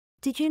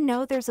Did you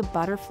know there's a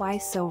butterfly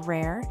so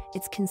rare,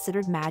 it's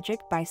considered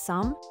magic by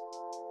some?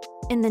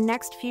 In the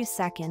next few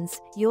seconds,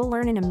 you'll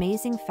learn an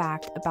amazing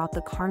fact about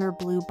the Karner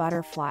Blue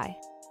butterfly.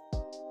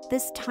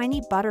 This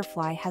tiny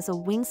butterfly has a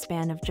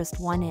wingspan of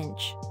just 1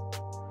 inch.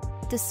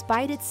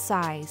 Despite its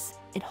size,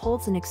 it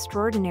holds an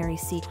extraordinary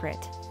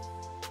secret.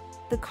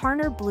 The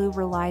Karner Blue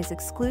relies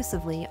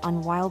exclusively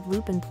on wild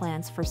lupine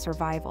plants for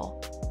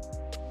survival.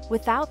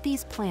 Without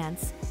these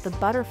plants, the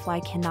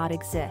butterfly cannot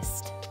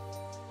exist.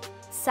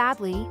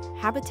 Sadly,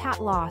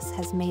 habitat loss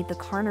has made the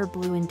Karner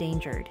Blue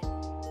endangered.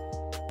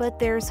 But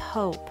there's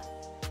hope.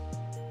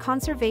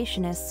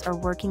 Conservationists are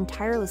working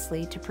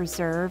tirelessly to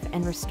preserve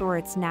and restore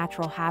its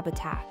natural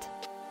habitat.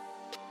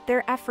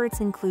 Their efforts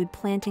include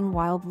planting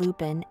wild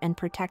lupine and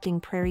protecting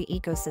prairie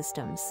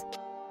ecosystems.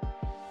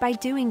 By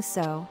doing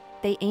so,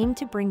 they aim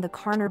to bring the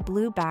Karner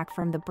Blue back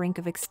from the brink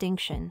of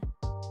extinction.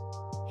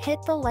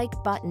 Hit the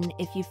like button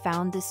if you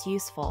found this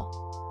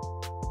useful.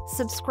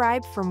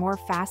 Subscribe for more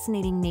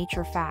fascinating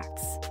nature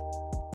facts.